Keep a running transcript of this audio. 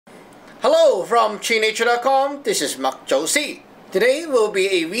Hello from ChiNature.com. This is Mark Josie. Today will be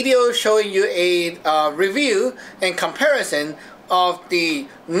a video showing you a review and comparison of the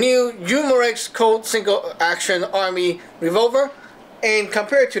new Umarex Colt Single Action Army Revolver and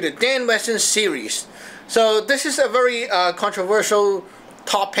compared to the Dan Wesson series. So this is a very controversial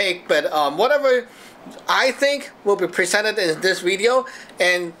topic, but whatever I think will be presented in this video.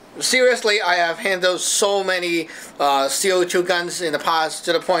 And seriously, I have handled so many CO2 guns in the past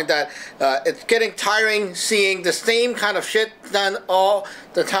to the point that it's getting tiring seeing the same kind of shit done all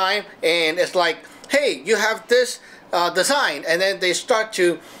the time. And it's like, hey, you have this design, and then they start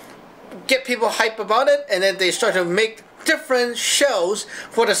to get people hype about it, and then they start to make different shells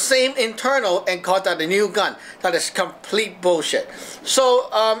for the same internal and call that a new gun. That is complete bullshit. So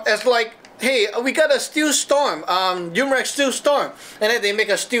it's like, hey, we got a Steel Storm, Umarex Steel Storm, and then they make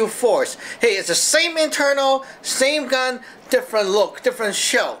a Steel Force. Hey, it's the same internal, same gun, different look, different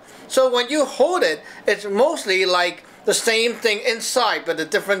shell. So when you hold it, it's mostly like the same thing inside, but the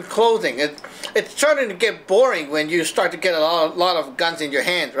different clothing. It's starting to get boring when you start to get a lot of guns in your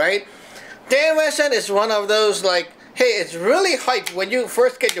hand, right? Dan Wesson is one of those, like, hey, it's really hype when you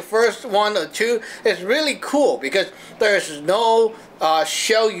first get your first one or two. It's really cool because there's no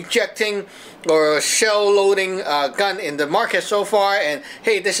shell ejecting or shell loading gun in the market so far, and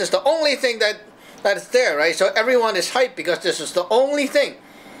hey, this is the only thing that is there, right? So everyone is hyped because this is the only thing.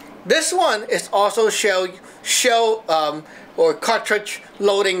 This one is also shell or cartridge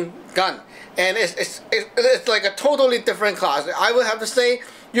loading gun, and it's like a totally different class. I would have to say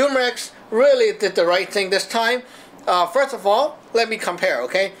Umarex really did the right thing this time. First of all, let me compare,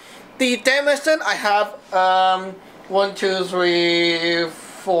 okay? The Dan Wesson, I have 1, 2, 3,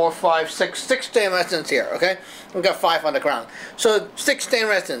 4, 5, 6 Dan Wessons here, okay? We got 5 on the ground. So 6 Dan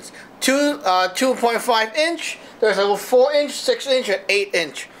Wessons. 2.5 inch, there's a 4 inch, 6 inch, and 8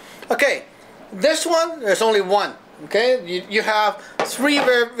 inch. Okay, this one, there's only one, okay? You have 3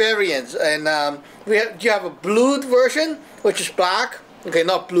 variants, and you have a blued version, which is black, okay,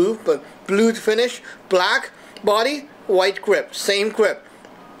 not blue, but blued finish, black body, white grip, same grip.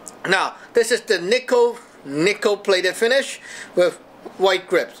 Now, this is the nickel plated finish with white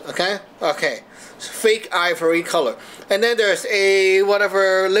grips, okay? Okay, it's fake ivory color. And then there's a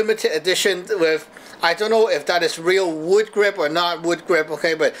whatever limited edition with, I don't know if that is real wood grip or not wood grip,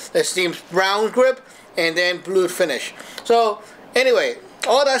 okay, but it seems brown grip and then blue finish. So anyway,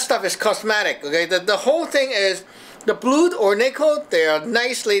 all that stuff is cosmetic, okay? The whole thing is the blued or nickel, they are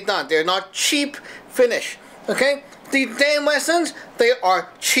nicely done. They're not cheap finish, okay? The Dan Wessons, they are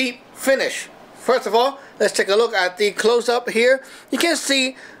cheap finish. First of all, let's take a look at the close-up here. You can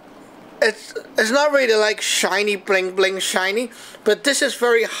see it's not really like shiny, bling bling shiny, but this is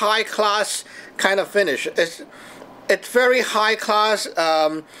very high class kind of finish. It's very high class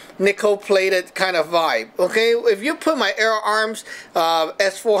nickel plated kind of vibe, okay? If you put my Air Arms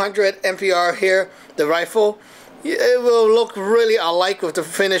S400 MPR here, the rifle, it will look really alike with the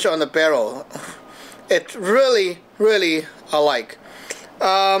finish on the barrel. It's really alike.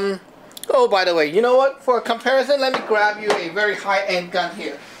 Oh, by the way, you know what? For a comparison, let me grab you a very high-end gun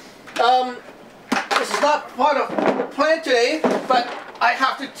here. This is not part of the plan today, but I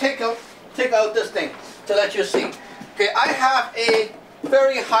have to take out this thing to let you see. Okay, I have a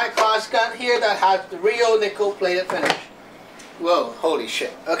very high-class gun here that has the real nickel-plated finish. Whoa, holy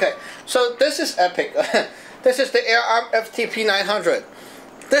shit. Okay, so this is epic. This is the Air Arm FTP 900.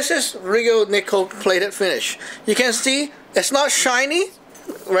 This is real nickel-plated finish. You can see it's not shiny.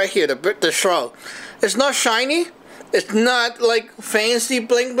 Right here, the shroud. It's not shiny. It's not like fancy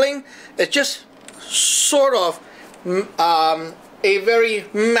bling bling. It's just sort of a very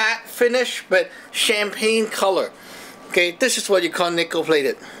matte finish, but champagne color. Okay, this is what you call nickel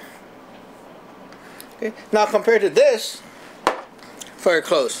plated. Okay, now compared to this, very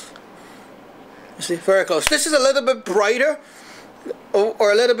close. You see, very close. This is a little bit brighter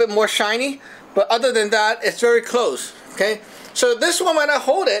or a little bit more shiny, but other than that, it's very close. Okay. So this one, when I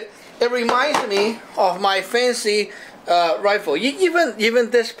hold it, it reminds me of my fancy rifle. Even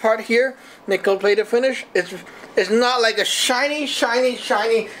this part here, nickel plated finish, it's not like a shiny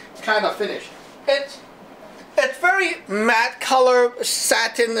kind of finish. It's very matte color,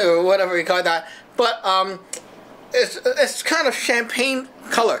 satin or whatever you call that, but it's kind of champagne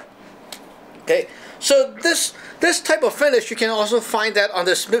color. Okay, so this type of finish, you can also find that on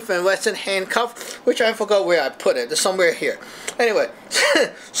the Smith & Wesson handcuff, which I forgot where I put it. It's somewhere here. Anyway,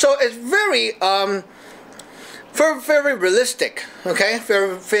 so it's very realistic. Okay,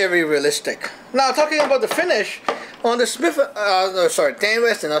 very realistic. Now talking about the finish on the Dan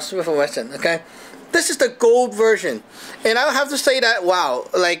Wesson, not Smith & Wesson. Okay, this is the gold version, and I have to say that wow,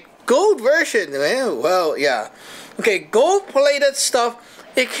 like gold version, man, well, yeah. Okay, gold plated stuff,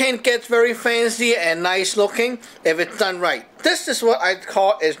 it can get very fancy and nice looking if it's done right. This is what I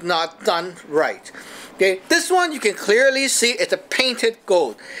call is not done right. Okay, this one you can clearly see it's a painted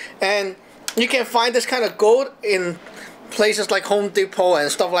gold, and you can find this kind of gold in places like Home Depot and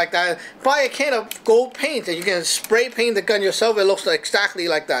stuff like that. Buy a can of gold paint and you can spray paint the gun yourself. It looks exactly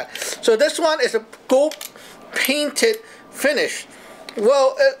like that. So this one is a gold painted finish.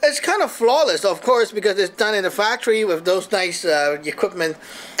 Well, it's kind of flawless, of course, because it's done in the factory with those nice equipment.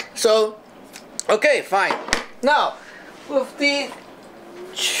 So, okay, fine. Now, with the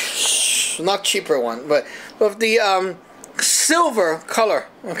not cheaper one, but with the silver color,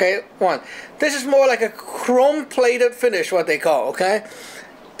 okay, one. This is more like a chrome plated finish, what they call, okay?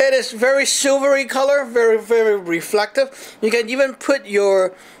 It is very silvery color, very, very reflective. You can even put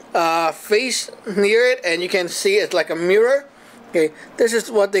your face near it and you can see it's like a mirror. Okay, this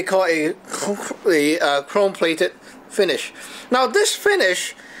is what they call a chrome plated finish. Now this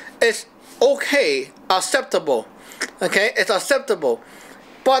finish is okay, acceptable. Okay, it's acceptable,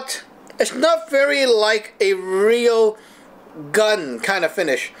 but it's not very like a real gun kind of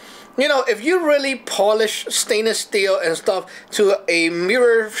finish. You know, if you really polish stainless steel and stuff to a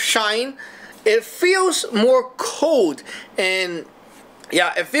mirror shine, it feels more cold and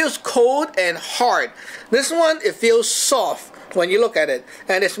yeah, it feels cold and hard. This one, it feels soft when you look at it,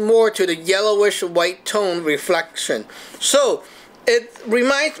 and it's more to the yellowish white tone reflection. So it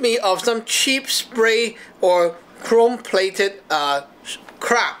reminds me of some cheap spray or chrome plated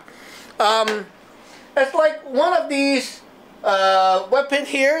crap. It's like one of these weapon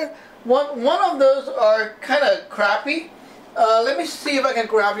here. One of those are kind of crappy. Let me see if I can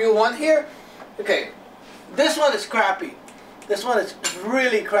grab you one here. Okay, this one is crappy. This one is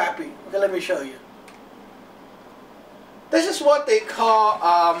really crappy. Okay, let me show you. This is what they call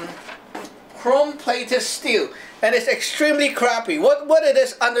chrome plated steel, and it's extremely crappy. What it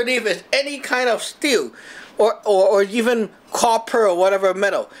is underneath is any kind of steel or even copper or whatever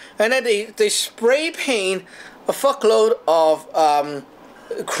metal, and then they spray paint a fuckload of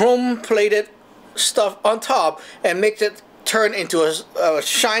chrome plated stuff on top and makes it turn into a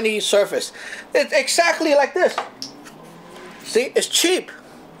shiny surface. It's exactly like this. See, it's cheap.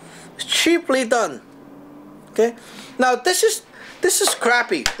 It's cheaply done. Okay. Now this is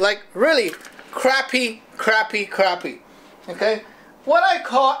crappy, like really crappy. Okay. What I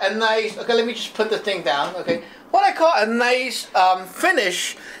call a nice, okay, let me just put the thing down. Okay. What I call a nice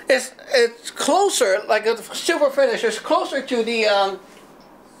finish is it's closer, like a silver finish is closer to the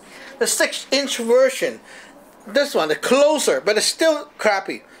 6-inch version. This one, the closer, but it's still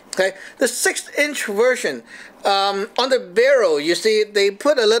crappy. Okay, the 6-inch version, on the barrel, you see they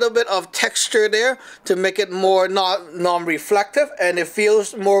put a little bit of texture there to make it more non-reflective, and it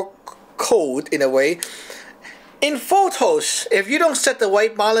feels more cold in a way. In photos, if you don't set the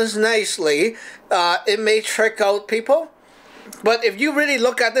white balance nicely, it may trick out people. But if you really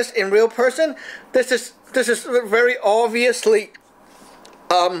look at this in real person, this is very obviously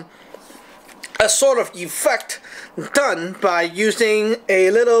a sort of effect done by using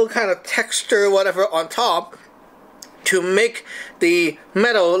a little kind of texture whatever on top to make the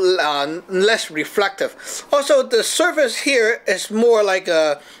metal less reflective. Also, the surface here is more like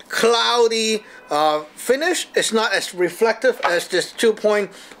a cloudy finish. It's not as reflective as this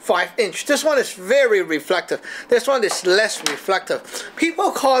 2.5-inch. This one is very reflective. This one is less reflective.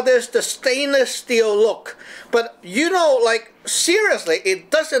 People call this the stainless steel look, but you know, like seriously, it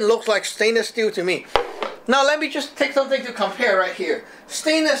doesn't look like stainless steel to me. Now let me just take something to compare right here.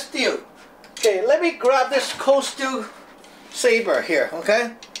 Stainless steel. Okay, let me grab this Colt Steel saber here,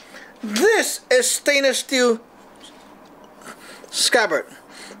 okay? This is stainless steel scabbard.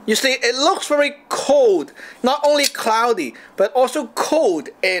 You see, it looks very cold, not only cloudy, but also cold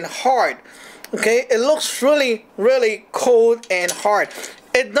and hard. Okay, it looks really, really cold and hard.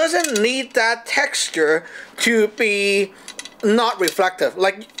 It doesn't need that texture to be not reflective.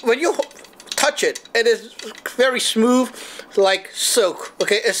 Like when you touch it, it is very smooth, like silk.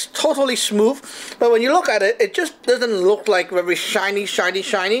 Okay, it's totally smooth, but when you look at it, it just doesn't look like very shiny.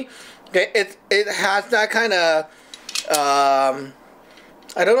 Okay, it has that kind of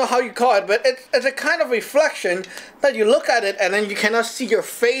I don't know how you call it, but it's a kind of reflection that you look at it and then you cannot see your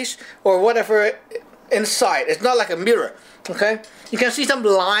face or whatever inside. It's not like a mirror. Okay, you can see some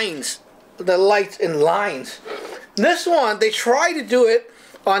lines, the lights in lines. This one, they try to do it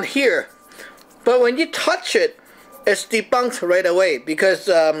on here, but when you touch it, it's debunked right away because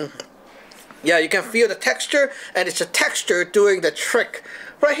yeah, you can feel the texture, and it's a texture doing the trick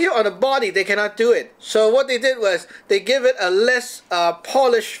right here on the body they cannot do it. So what they did was they give it a less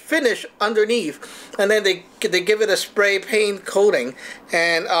polished finish underneath, and then they give it a spray paint coating,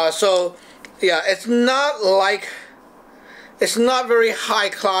 and so yeah, it's not very high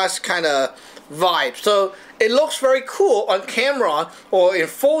class kind of vibe. So it looks very cool on camera or in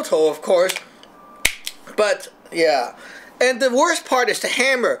photo, of course, but yeah. And the worst part is the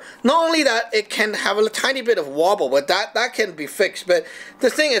hammer. Not only that, it can have a tiny bit of wobble, but that can be fixed. But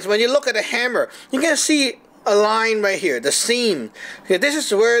the thing is, when you look at the hammer, you can see a line right here, the seam. Okay, this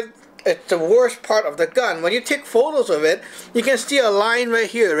is where it's the worst part of the gun. When you take photos of it, you can see a line right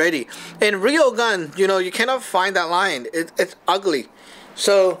here already. In real gun, you know, you cannot find that line. It's ugly.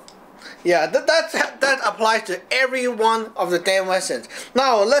 So yeah, that applies to every one of the Dan Wessons.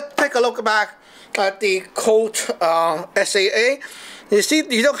 Now let's take a look back at the Colt SAA. You see,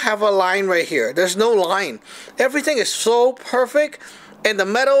 you don't have a line right here. There's no line. Everything is so perfect, and the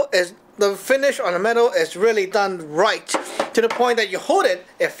finish on the metal is really done right, to the point that you hold it,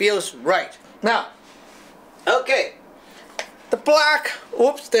 it feels right. Now, okay, the black.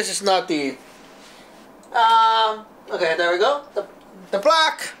 Oops, this is not the. Okay, there we go. The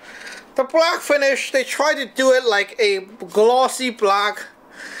black finish. They try to do it like a glossy black.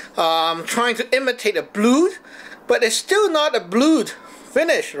 Trying to imitate a blued, but it's still not a blued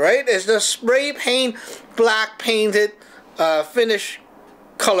finish, right? It's the spray paint black painted finish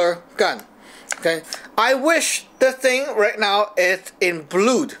color gun. Okay, I wish the thing right now is in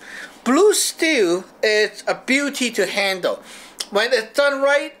blued. Blue steel is a beauty to handle. When it's done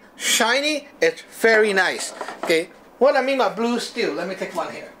right, shiny, it's very nice. Okay, what I mean by blue steel, let me take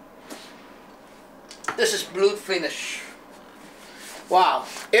one here. This is blued finish. Wow,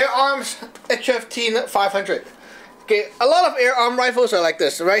 Air Arms H15 500. Okay, a lot of Air Arm rifles are like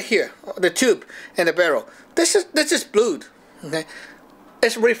this, right here, the tube and the barrel. This is blued. Okay,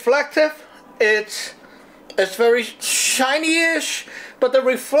 it's reflective. It's very shiny-ish, but the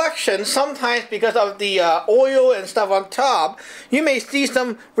reflection sometimes, because of the oil and stuff on top, you may see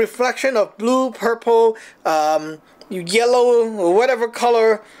some reflection of blue, purple, yellow, or whatever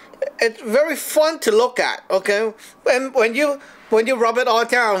color. It's very fun to look at. Okay, and when you rub it all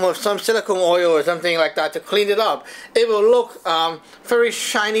down with some silicone oil or something like that to clean it up, it will look very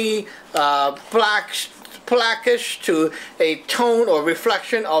shiny, blackish to a tone or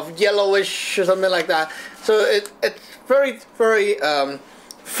reflection of yellowish or something like that. So it's very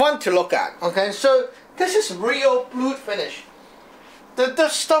fun to look at. Okay, so this is real blued finish. The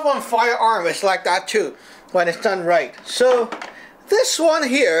stuff on firearm is like that too when it's done right. So this one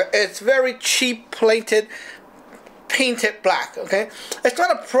here is very cheap painted black. Okay, it's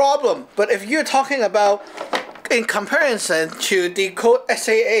not a problem, but if you're talking about in comparison to the Colt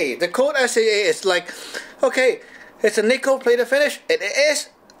SAA, the Colt SAA is like, okay, it's a nickel plated finish. It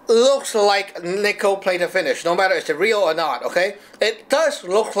looks like nickel plated finish, no matter if it's real or not. Okay, it does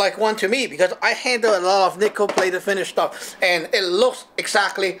look like one to me because I handle a lot of nickel plated finish stuff, and it looks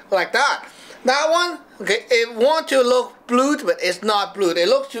exactly like that. That one, okay, it wants to look blued, but it's not blued. It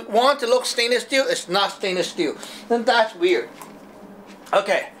wants to look stainless steel, it's not stainless steel. And that's weird.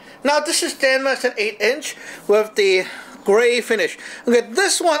 Okay, now this is Dan Wesson 8-inch with the gray finish. Okay,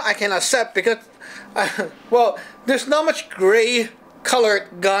 this one I can accept because, well, there's not much gray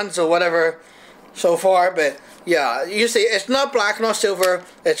colored guns or whatever so far, but yeah, you see, it's not black, not silver,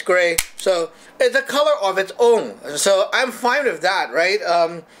 it's gray. So it's a color of its own. So I'm fine with that, right?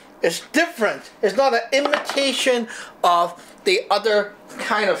 It's different. It's not an imitation of the other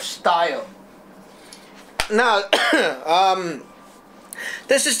kind of style. Now,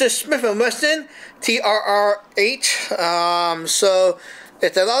 this is the Smith & Wesson TRR-8. So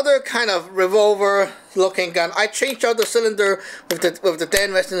it's another kind of revolver looking gun. I changed out the cylinder with the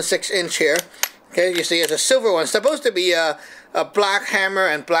Dan Wesson 6-inch here. Okay, you see it's a silver one. It's supposed to be a black hammer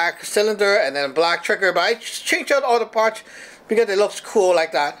and black cylinder and then a black trigger, but I changed out all the parts because it looks cool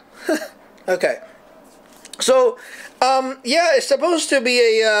like that. Okay, so yeah, it's supposed to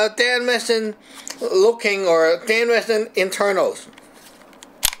be a Dan Wesson looking, or Dan Wesson internals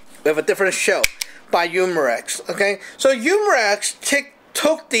with a different shell by Umarex. Okay, so Umarex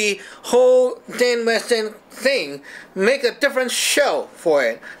took the whole Dan Wesson thing, make a different shell for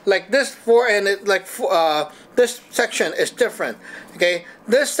it, like this this section is different. Okay,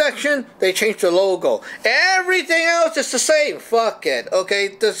 this section they changed the logo. Everything else is the same. Fuck it.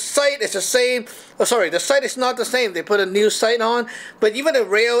 Okay, the sight is the same. Oh, sorry, the sight is not the same. They put a new sight on, but even the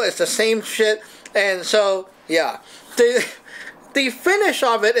rail is the same shit. And so yeah, the finish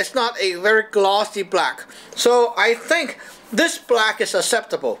of it is not a very glossy black. So I think this black is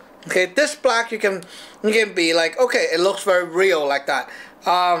acceptable. Okay, this black you can be like, okay, it looks very real like that.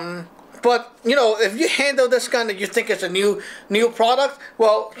 But you know, if you handle this gun and you think it's a new product,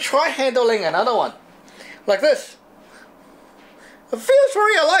 well, try handling another one like this. It feels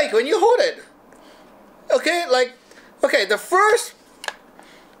very alike when you hold it. Okay, like, okay, the first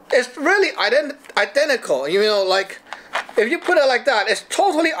is really identical. You know, like, if you put it like that, it's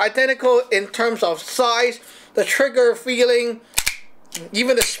totally identical in terms of size, the trigger feeling,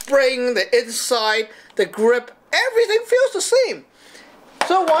 even the spring, the inside, the grip, everything feels the same.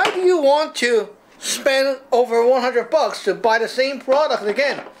 So why do you want to spend over $100 to buy the same product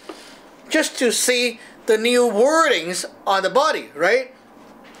again? Just to see the new wordings on the body, right?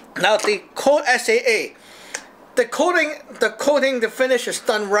 Now the Colt SAA, the coating, the finish is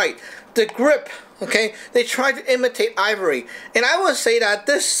done right. The grip, okay, they try to imitate ivory, and I would say that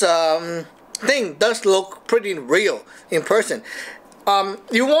this thing does look pretty real in person.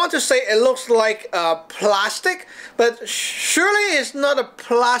 You want to say it looks like plastic, but surely it's not a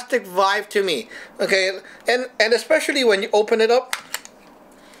plastic vibe to me. Okay, and especially when you open it up,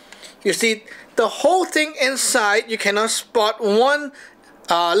 you see the whole thing inside. You cannot spot one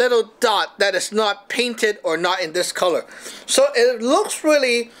little dot that is not painted or not in this color. So it looks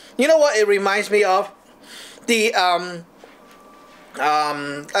really, you know what it reminds me of? The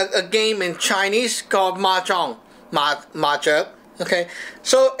a game in Chinese called mahjong. Okay,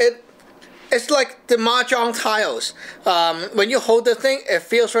 so it's like the mahjong tiles. When you hold the thing, it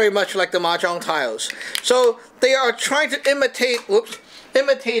feels very much like the mahjong tiles. So they are trying to imitate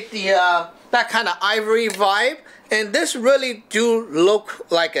the that kind of ivory vibe, and this really do look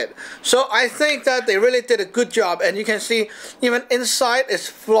like it. So I think that they really did a good job, and you can see even inside is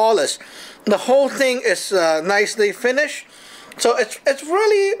flawless. The whole thing is nicely finished. So it's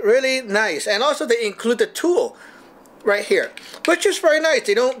really nice, and also they include the tool right here, which is very nice.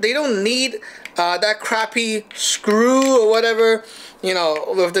 They don't need that crappy screw or whatever. You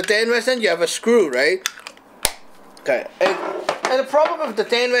know, with the Dan Wesson, you have a screw, right? Okay, and the problem with the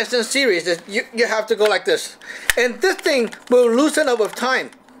Dan Wesson series is you have to go like this, and this thing will loosen up with time.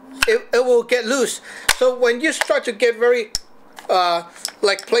 It will get loose. So when you start to get very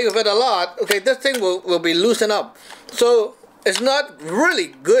like play with it a lot, okay, this thing will be loosened up. So it's not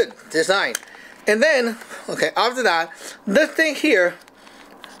really good design. And then, okay, after that, this thing here,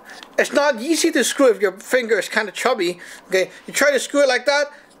 it's not easy to screw if your finger is kind of chubby. Okay, you try to screw it like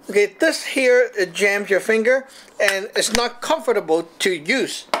that. Okay, this here, it jams your finger, and it's not comfortable to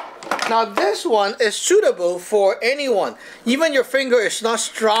use. Now this one is suitable for anyone. Even your finger is not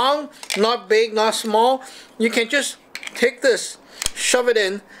strong, not big, not small. You can just take this, shove it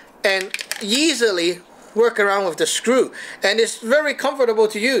in, and easily work around with the screw. And it's very comfortable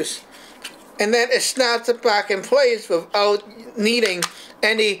to use. And then it snaps it back in place without needing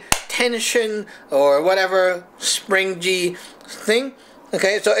any tension or whatever springy thing.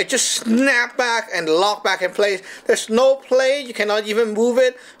 Okay, so it just snap back and lock back in place. There's no play, you cannot even move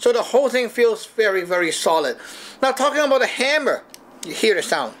it. So the whole thing feels very solid. Now talking about the hammer, you hear the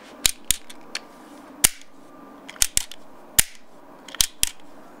sound.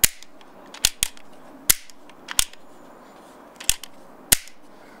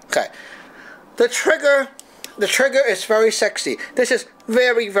 Okay. The trigger is very sexy. This is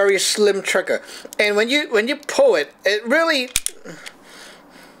very slim trigger, and when you pull it, it really.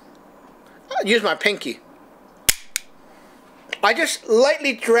 I'll use my pinky. I just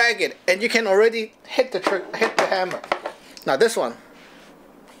lightly drag it, and you can already hit the hammer. Now this one,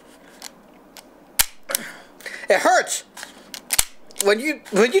 it hurts. When you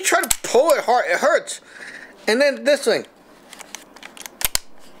try to pull it hard, it hurts. And then this thing.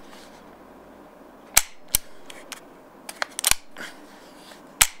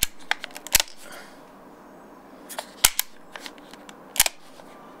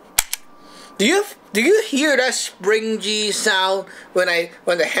 Do you hear that springy sound when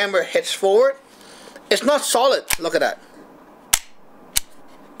the hammer hits forward? It's not solid. Look at that.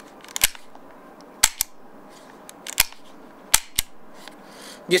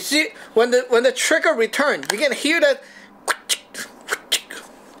 You see, when the trigger returns, you can hear that.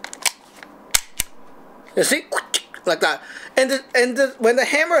 You see, like that. And when the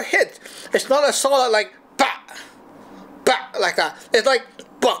hammer hits, it's not a solid like bah, bah, like that. It's like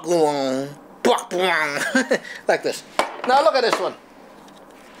buck. Like this. Now look at this one.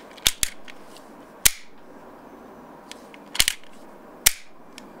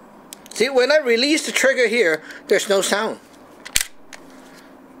 See, when I release the trigger here, there's no sound.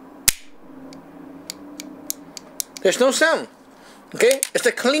 There's no sound. Okay? It's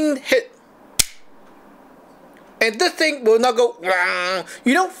a clean hit. And this thing will not go.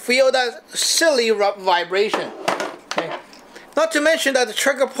 You don't feel that silly vibration. Okay? Not to mention that the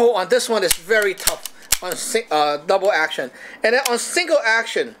trigger pull on this one is very tough on double action. And then on single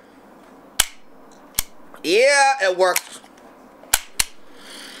action, yeah, it works.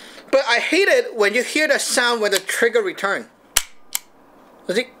 But I hate it when you hear the sound when the trigger return.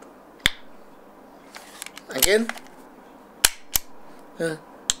 See? Again.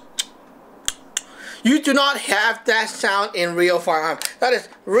 You do not have that sound in real firearm. That is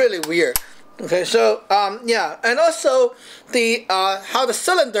really weird. Okay, so yeah, and also the how the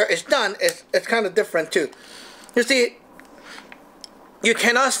cylinder is done is kind of different too. You see, you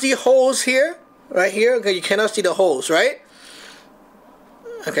cannot see holes here, right here. Okay, you cannot see the holes, right?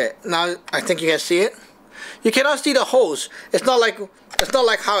 Okay, now I think you can see it. You cannot see the holes. It's not like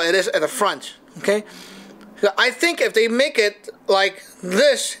how it is at the front. Okay, so I think if they make it like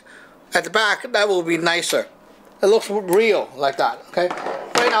this at the back, that will be nicer. It looks real like that. Okay,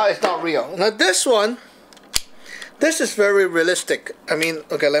 right now it's not real. Now this one, this is very realistic. I mean,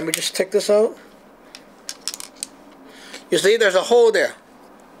 okay, let me just take this out. You see, there's a hole there.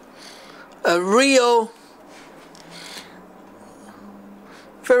 A real,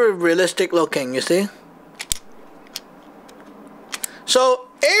 very realistic looking, you see. So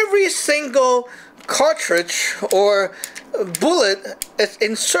every single cartridge or bullet is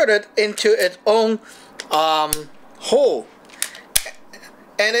inserted into its own hole,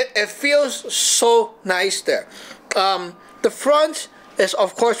 and it feels so nice there. The front is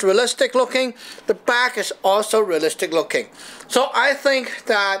of course realistic looking. The back is also realistic looking. So I think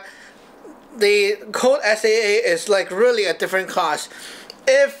that the Colt SAA is like really a different class.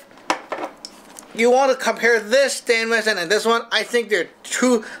 If you want to compare this Dan Wesson and this one, I think they're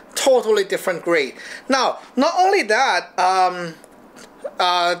two totally different grade. Now, not only that,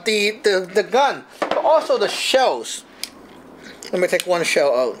 the gun, but also the shells. Let me take one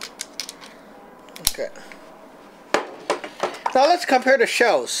shell out. Okay. Now let's compare the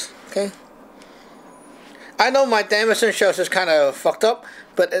shells. Okay. I know my Dan Wesson shells is kind of fucked up,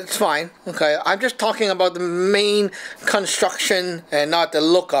 but it's fine. Okay, I'm just talking about the main construction and not the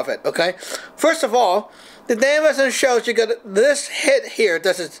look of it. Okay, first of all, the Dan Wesson shells, you got this head here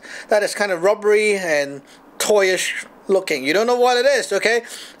that is kind of rubbery and toyish looking. You don't know what it is. Okay,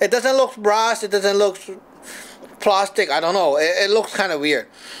 it doesn't look brass. It doesn't look plastic. I don't know. It looks kind of weird.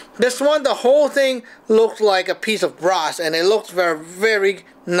 This one, the whole thing looks like a piece of brass, and it looks very, very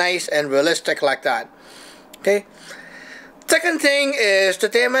nice and realistic like that. Okay. Second thing is the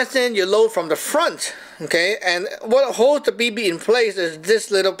Dan Wesson you load from the front. Okay, and what holds the BB in place is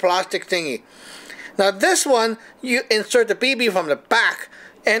this little plastic thingy. Now this one, you insert the BB from the back,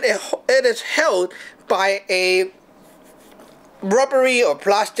 and it is held by a rubbery or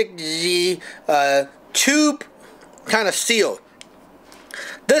plastic tube kind of seal.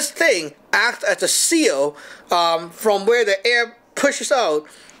 This thing acts as a seal from where the air pushes out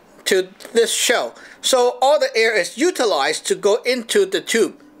to this shell. So all the air is utilized to go into the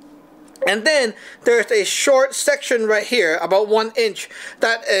tube. And then there's a short section right here, about 1 inch,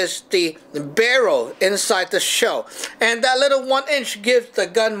 that is the barrel inside the shell. And that little 1 inch gives the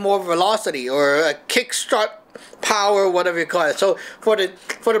gun more velocity, or a kickstart power, whatever you call it. So for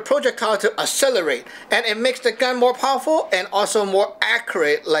the projectile to accelerate, and it makes the gun more powerful and also more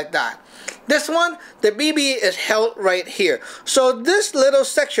accurate like that. This one, the BB is held right here. So this little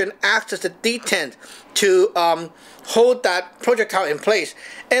section acts as a detent to hold that projectile in place.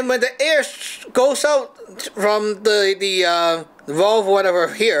 And when the air goes out from the valve,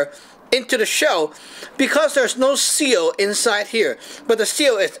 whatever here, into the shell, because there's no seal inside here, but the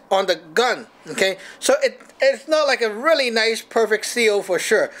seal is on the gun. Okay, so it's not like a really nice perfect seal for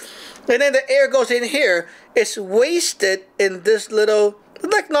sure. And then the air goes in here. It's wasted in this little,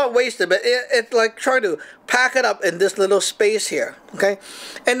 like not wasted, but it's like trying to pack it up in this little space here. Okay,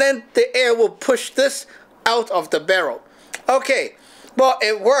 and then the air will push this out of the barrel. Okay, well,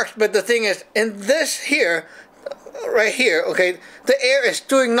 it works, but the thing is, in this here, right here, okay, the air is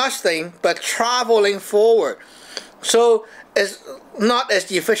doing nothing but traveling forward. So it's not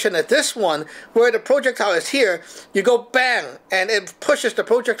as efficient as this one, where the projectile is here, you go bang, and it pushes the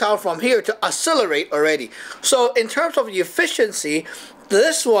projectile from here to accelerate already. So in terms of efficiency,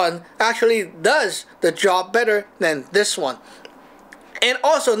 this one actually does the job better than this one. And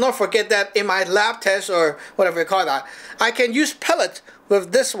also, not forget that in my lab test, or whatever you call that, I can use pellets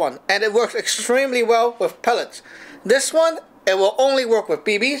with this one, and it works extremely well with pellets. This one, it will only work with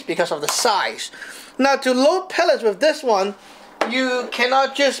BBs because of the size. Now, to load pellets with this one, you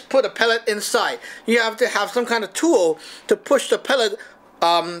cannot just put a pellet inside. You have to have some kind of tool to push the pellet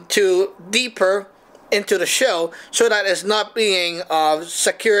to deeper into the shell so that it's not being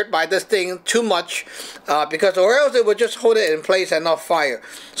secured by this thing too much, because or else it will just hold it in place and not fire.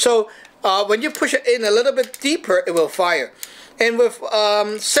 So when you push it in a little bit deeper, it will fire. And with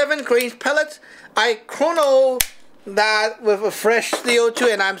 7 grains pellets, I chrono that with a fresh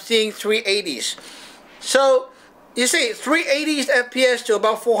CO2 and I'm seeing 380s. So you see 380s FPS to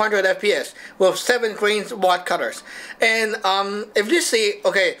about 400 FPS with 7 grains wad cutters. And if you see,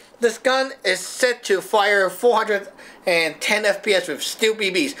 okay, this gun is set to fire 410 FPS with steel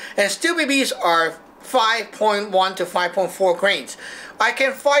BBs, and steel BBs are 5.1 to 5.4 grains. I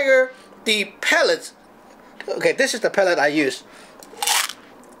can fire the pellets. Okay, this is the pellet I use.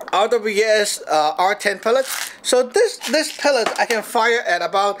 RWS R10 pellets. So this pellet I can fire at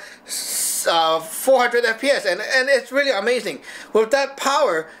about 400 FPS, and it's really amazing. With that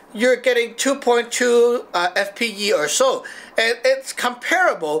power, you're getting 2.2 FPE or so, and it's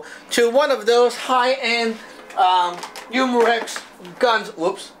comparable to one of those high-end Umarex guns.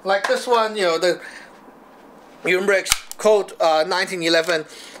 Whoops, like this one, you know, the Umarex Colt 1911.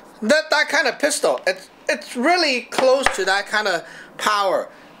 That kind of pistol. It's really close to that kind of power.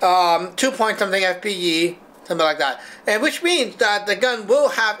 2 point something FPE, something like that, and which means that the gun will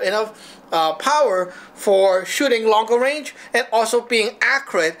have enough power for shooting longer range and also being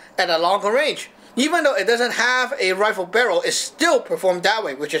accurate at a longer range. Even though it doesn't have a rifle barrel, it still performs that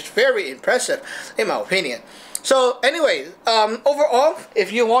way, which is very impressive in my opinion. So anyway, overall,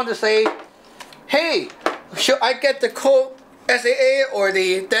 if you want to say, hey, should I get the Colt SAA or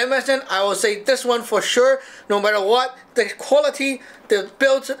the Dan Wesson, I will say this one for sure. No matter what, the quality, the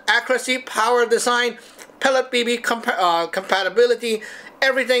build accuracy, power design, pellet BB compatibility,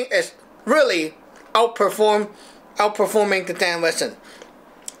 everything is really outperforming the Dan Wesson.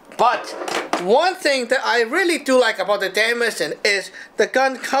 But one thing that I really do like about the Dan Wesson is the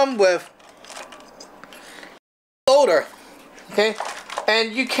gun comes with loader, okay,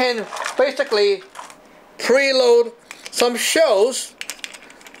 and you can basically preload some shells,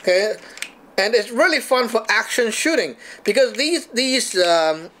 okay, and it's really fun for action shooting because these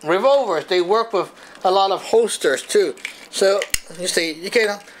revolvers, they work with a lot of holsters too. So you see, you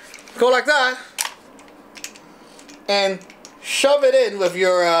can go like that and shove it in with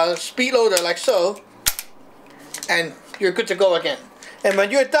your speed loader like so, and you're good to go again. And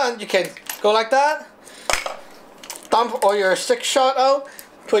when you're done, you can go like that, dump all your 6-shot out,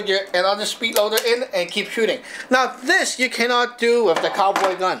 put your another speed loader in, and keep shooting. Now this you cannot do with the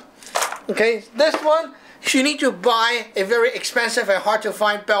cowboy gun. Okay, this one you need to buy a very expensive and hard to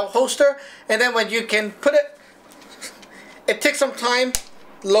find belt holster, and then when you can put it, it takes some time,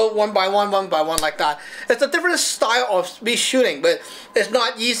 load one by one like that. It's a different style of me shooting, but it's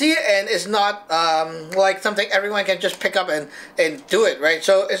not easy, and it's not like something everyone can just pick up and do it, right?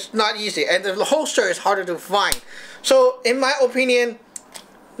 So it's not easy, and the holster is harder to find. So in my opinion,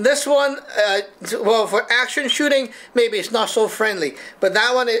 this one, well, for action shooting, maybe it's not so friendly, but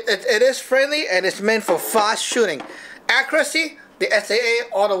that one, it is friendly, and it's meant for fast shooting. Accuracy, the SAA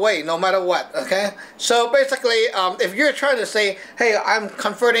all the way, no matter what, okay? So basically, if you're trying to say, hey, I'm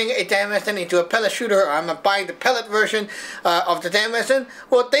converting a Dan Wesson into a pellet shooter, or I'm buying the pellet version of the Dan Wesson,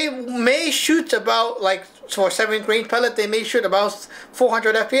 well, they may shoot about, like, for 7 grain pellet, they may shoot about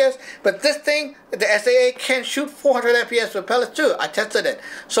 400 FPS, but this thing, the SAA, can shoot 400 FPS with pellets too. I tested it.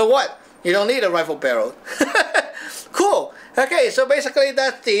 So what? You don't need a rifle barrel. Cool. Okay, so basically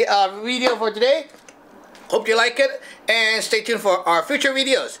that's the video for today. Hope you like it, and stay tuned for our future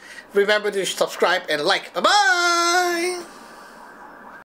videos. Remember to subscribe and like. Bye-bye!